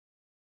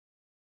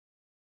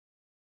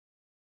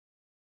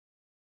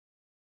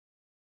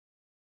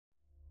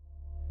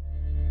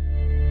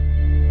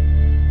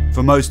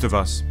For most of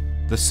us,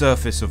 the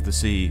surface of the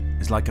sea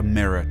is like a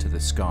mirror to the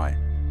sky.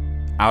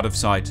 Out of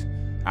sight,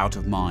 out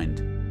of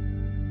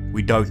mind.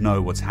 We don't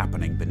know what's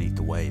happening beneath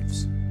the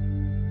waves.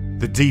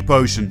 The deep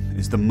ocean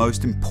is the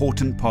most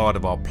important part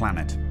of our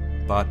planet,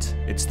 but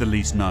it's the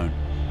least known.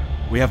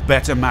 We have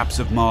better maps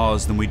of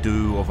Mars than we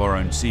do of our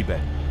own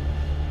seabed.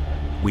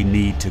 We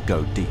need to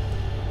go deep.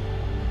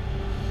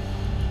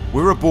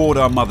 We're aboard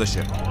our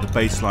mothership, the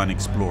Baseline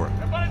Explorer.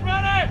 Everybody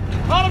ready?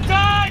 Hold them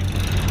tight!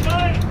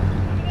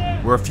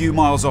 We're a few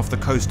miles off the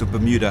coast of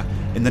Bermuda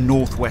in the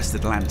northwest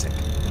Atlantic,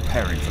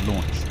 preparing for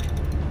launch.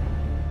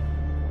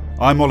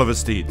 I'm Oliver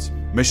Steeds,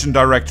 Mission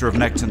Director of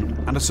Nekton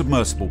and a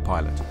submersible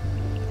pilot.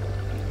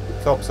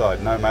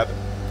 Topside, Nomad.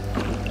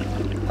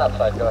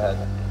 Topside, go ahead.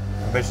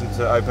 Permission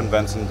to open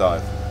vents and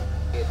dive.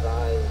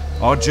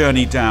 Our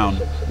journey down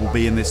will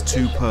be in this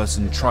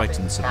two-person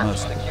Triton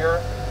submersible.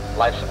 Secure.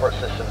 Life support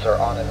systems are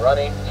on and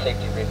running.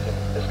 Safety briefing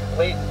is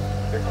complete.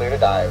 You're clear to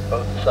dive.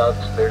 Both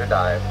subs clear to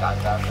dive.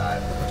 Dive, dive,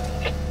 dive.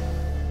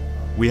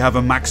 We have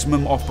a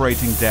maximum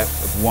operating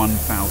depth of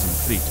 1,000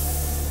 feet.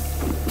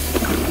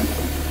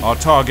 Our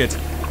target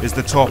is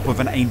the top of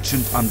an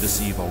ancient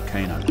undersea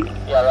volcano.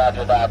 Yeah,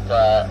 roger that.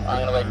 I'm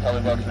gonna wait until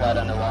we both slide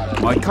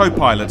underwater. My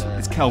co-pilot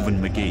is Kelvin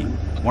McGee,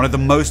 one of the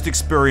most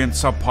experienced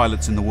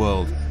sub-pilots in the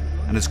world,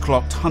 and has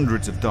clocked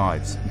hundreds of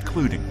dives,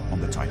 including on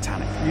the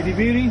Titanic. Beauty,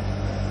 beauty.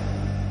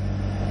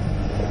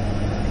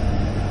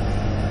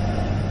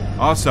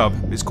 Our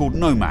sub is called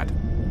Nomad.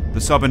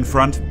 The sub in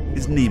front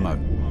is Nemo.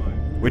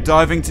 We're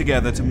diving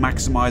together to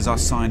maximize our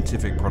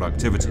scientific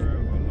productivity,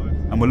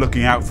 and we're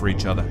looking out for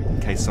each other in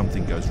case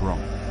something goes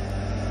wrong.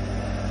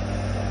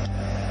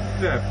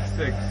 Depth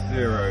 60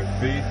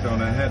 feet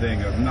on a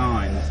heading of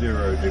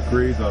 90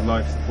 degrees. Our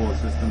life support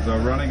systems are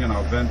running and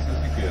our vents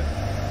are secure.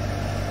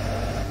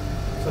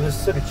 So this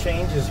sort of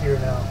changes here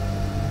now,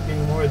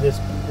 getting more of this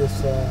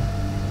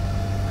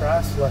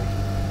grass-like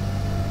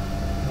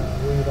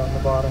weed on the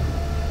bottom.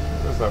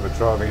 Looks like we're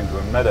driving into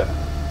a meadow.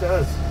 It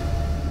does.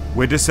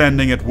 We're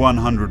descending at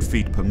 100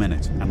 feet per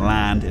minute and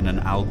land in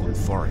an algal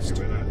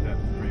forest.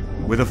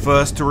 We're the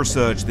first to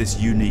research this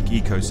unique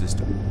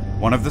ecosystem,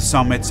 one of the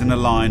summits in a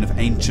line of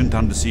ancient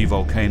undersea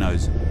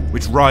volcanoes,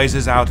 which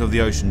rises out of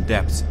the ocean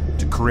depths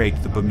to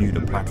create the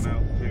Bermuda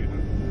platform.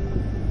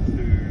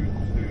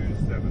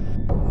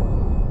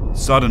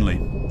 Suddenly,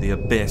 the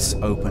abyss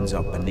opens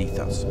up beneath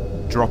us,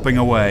 dropping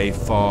away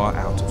far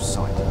out of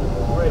sight.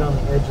 Right on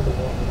the edge of the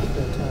wall.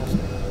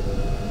 Fantastic.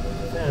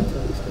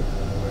 Fantastic.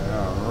 We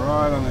are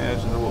right on the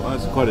edge of the wall.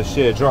 That's quite a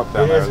sheer drop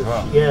down there as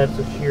well. Yeah, it's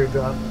a sheer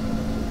drop.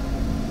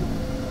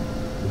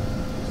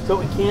 So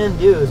what we can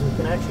do is we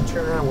can actually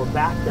turn around. We're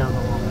back down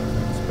the wall.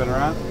 Spin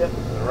around? Yep. To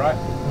the right?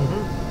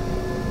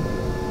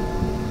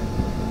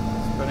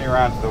 Spinning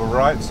around to the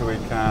right so we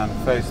can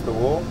face the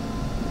wall.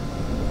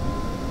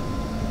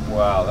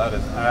 Wow, that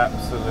is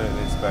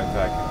absolutely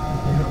spectacular.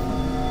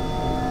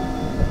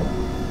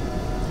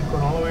 Keep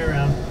going all the way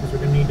around because we're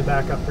going to need to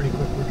back up pretty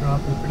quick. We're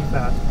dropping pretty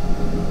fast.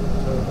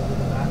 So we're going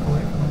to back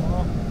away from the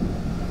wall.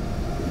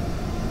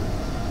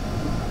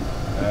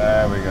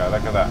 There we go,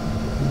 look at that.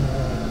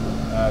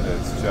 That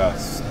is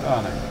just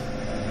stunning.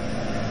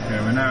 Okay,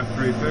 we're now at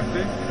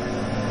 350.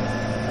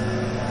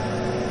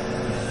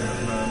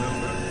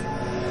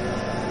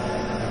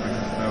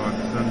 Slow up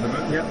descend a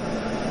bit. Yep.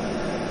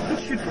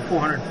 Let's shoot for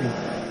 400 feet.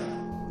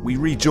 We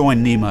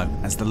rejoin Nemo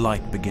as the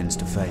light begins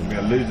to We fade.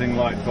 are losing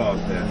light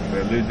fast here. We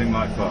are losing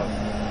light fast.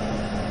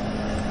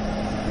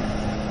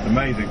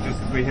 Amazing, just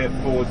as we hit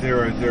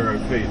 400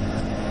 feet,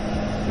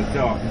 the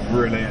dark has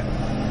really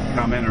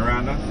come in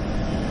around us.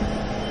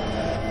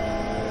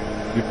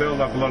 You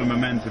build up a lot of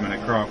momentum in a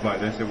craft like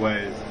this. It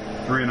weighs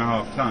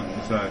 3.5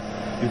 tons, so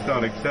if you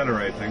start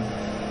accelerating,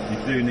 you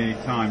do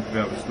need time to be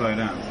able to slow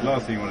down. The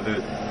last thing you want to do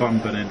is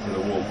bump it into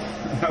the wall.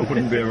 That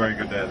wouldn't be a very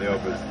good day at the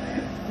office.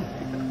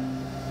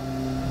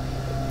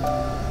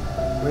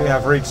 We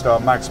have reached our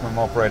maximum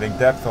operating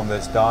depth on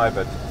this dive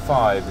at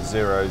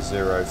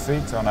 500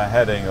 feet on a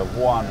heading of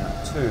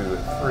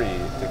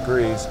 123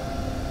 degrees.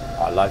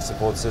 Our life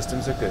support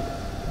systems are good.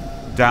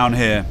 Down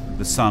here,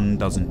 the sun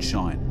doesn't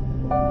shine.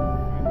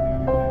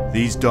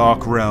 These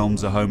dark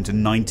realms are home to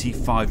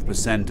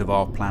 95% of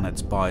our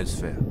planet's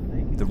biosphere,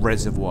 the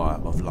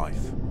reservoir of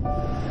life.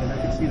 And I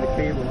can see the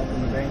cable up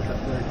on the bank up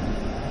there.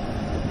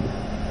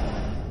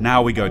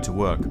 Now we go to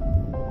work.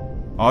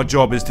 Our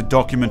job is to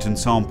document and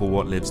sample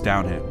what lives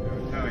down here.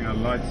 We're turning our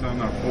lights on,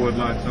 our forward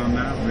lights on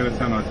now. We're going to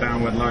turn our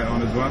downward light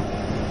on as well.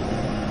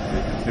 So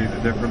you can see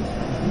the difference.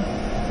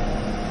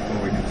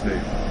 All we can see.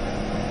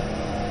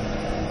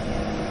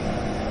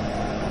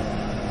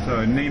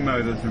 So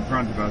Nemo that's in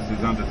front of us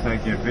is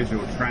undertaking a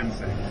visual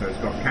transect. So it's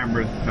got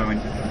cameras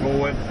pointed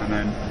forward and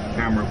then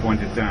camera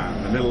pointed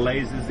down. The little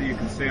lasers that you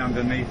can see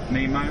underneath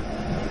Nemo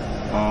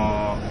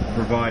are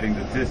providing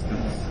the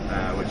distance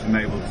which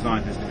enables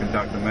scientists to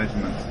conduct the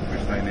measurements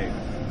which they need.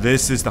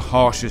 This is the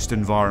harshest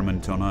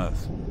environment on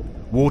Earth.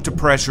 Water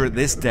pressure at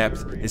this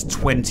depth is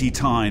 20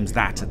 times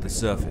that at the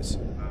surface.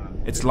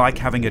 It's like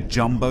having a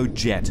jumbo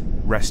jet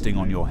resting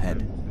on your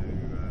head.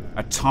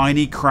 A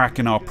tiny crack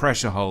in our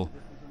pressure hull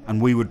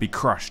and we would be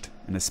crushed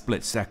in a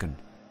split second.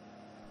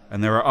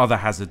 And there are other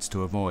hazards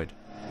to avoid.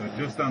 So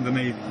just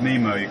underneath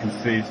Nemo you can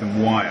see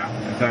some wire.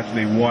 It's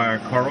actually wire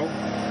coral,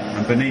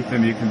 and beneath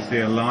them you can see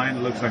a line.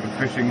 It looks like a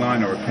fishing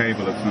line or a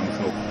cable of some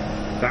sort.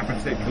 That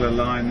particular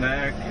line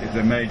there is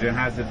a major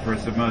hazard for a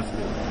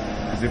submersible,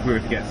 because if we were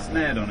to get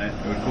snared on it,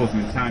 it would cause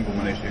an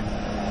entanglement issue,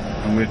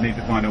 and we'd need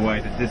to find a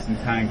way to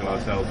disentangle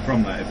ourselves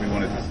from that if we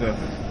wanted to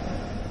surface.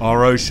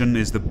 Our ocean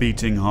is the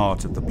beating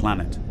heart of the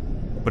planet,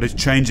 but it's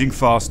changing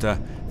faster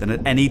than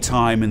at any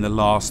time in the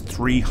last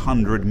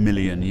 300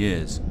 million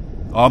years.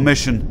 Our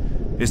mission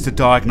is to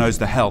diagnose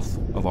the health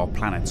of our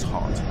planet's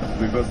heart.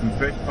 We've got some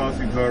fish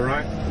passing to our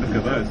right. Look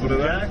at those. What are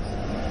those?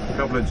 A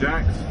couple of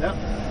jacks. Yep.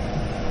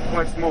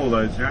 Quite small,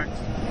 those jacks.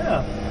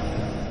 Yeah.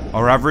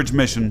 Our average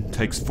mission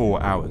takes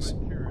 4 hours.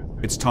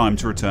 It's time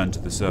to return to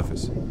the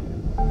surface. Here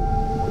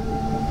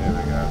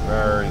we go.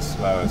 Very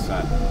slow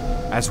ascent.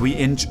 As we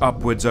inch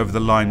upwards over the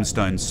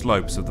limestone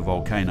slopes of the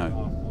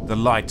volcano, the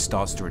light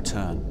starts to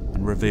return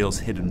and reveals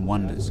hidden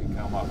wonders.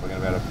 Come up, we're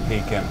going to be able to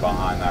peek in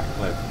behind that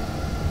cliff.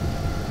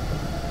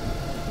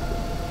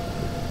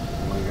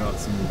 We got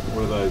some,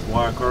 what are those,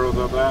 wire corals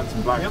up there and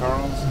some black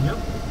corals? Yep.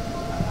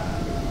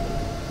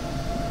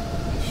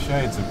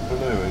 Shades of blue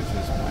is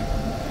just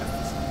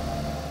magnificent.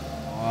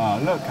 Wow,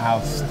 look how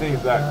steep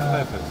that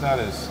cliff is. That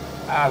is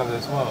out of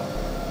this world.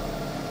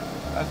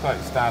 That's like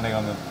standing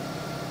on the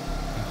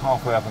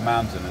halfway up a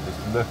mountain and just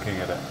looking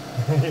at it.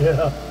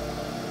 Yeah.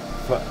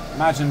 But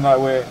imagine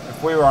like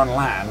if we were on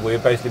land,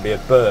 we'd basically be a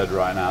bird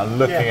right now,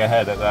 looking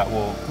ahead at that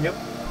wall. Yep.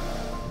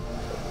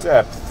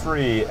 Depth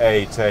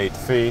 388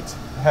 feet,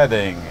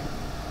 heading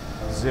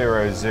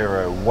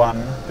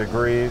 001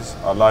 degrees.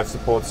 Our life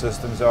support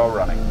systems are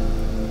running.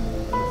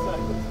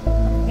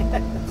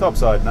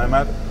 Topside,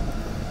 Nomad.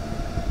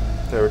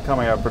 Okay, we're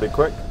coming up pretty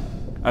quick.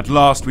 At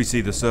last we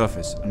see the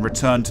surface and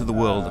return to the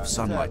world of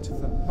sunlight.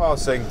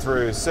 Passing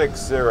through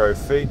 60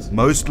 feet.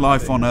 Most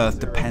life on Earth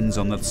depends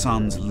on the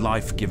sun's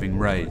life-giving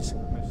rays.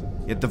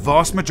 Yet the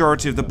vast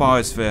majority of the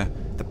biosphere,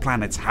 the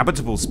planet's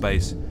habitable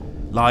space,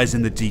 lies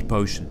in the deep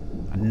ocean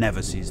and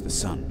never sees the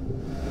sun.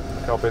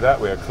 Copy that,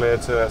 we are clear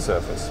to our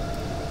surface.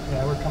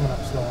 Yeah, we're coming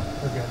up slow.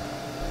 We're good.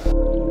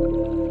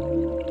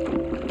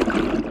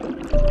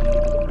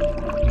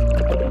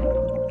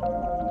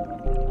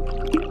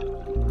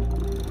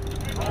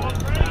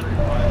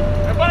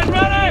 Everybody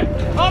ready?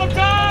 Hold them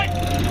tight!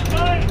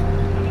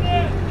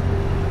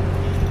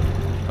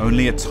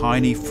 Only a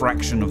tiny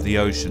fraction of the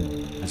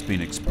ocean has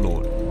been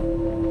explored.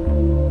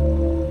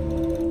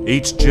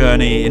 Each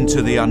journey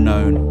into the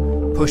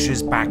unknown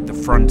pushes back the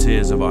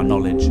frontiers of our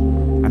knowledge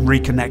and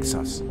reconnects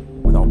us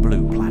with our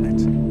blue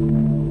planet.